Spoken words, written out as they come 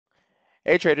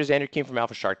Hey traders, Andrew King from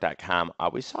AlphaShark.com.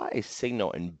 We saw a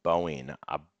signal in Boeing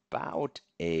about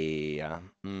I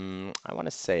want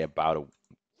to say about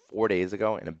 4 days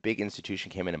ago, and a big institution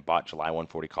came in and bought July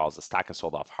 140 calls. The stock has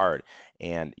sold off hard.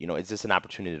 And, is this an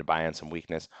opportunity to buy on some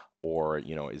weakness, or,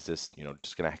 is this,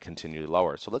 just going to continue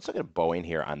lower? So let's look at Boeing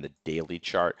here on the daily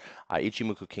chart.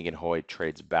 Ichimoku King and Hoi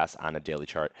trades best on a daily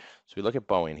chart. So we look at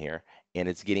Boeing here, and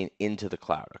it's getting into the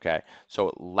cloud, okay?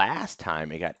 So last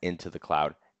time it got into the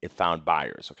cloud, it found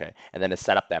buyers, okay? And then it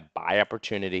set up that buy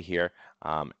opportunity here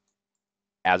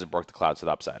as it broke the clouds to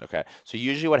the upside, okay? So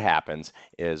usually what happens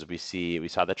is we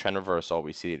saw the trend reversal,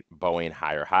 we see Boeing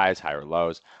higher highs, higher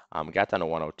lows, got down to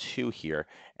 102 here,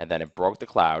 and then it broke the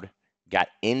cloud, got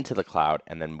into the cloud,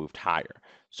 and then moved higher.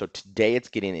 So today it's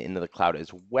getting into the cloud as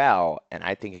well, and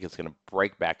I think it's going to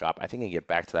break back up. I think it can get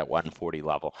back to that 140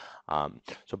 level.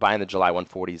 So buying the July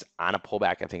 140s on a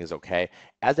pullback, I think is okay.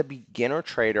 As a beginner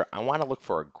trader, I want to look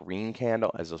for a green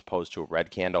candle as opposed to a red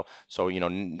candle. So,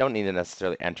 don't need to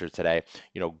necessarily enter today.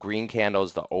 Green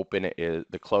candles,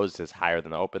 the close is higher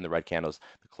than the open. The red candles,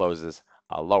 the close is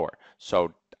lower.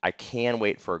 So I can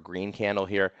wait for a green candle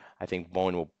here. I think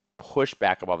Boeing will push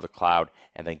back above the cloud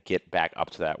and then get back up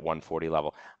to that 140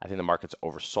 level. I think the market's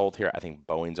oversold here. I think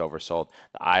Boeing's oversold.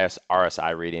 The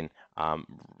RSI reading,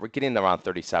 we're getting around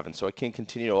 37, so it can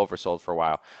continue to oversold for a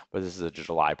while, but this is a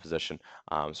July position.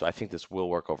 So I think this will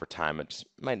work over time. It just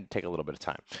might take a little bit of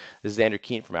time. This is Andrew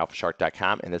Keen from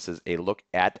AlphaShark.com, and this is a look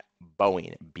at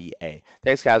Boeing, BA.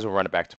 Thanks, guys. We'll run it back to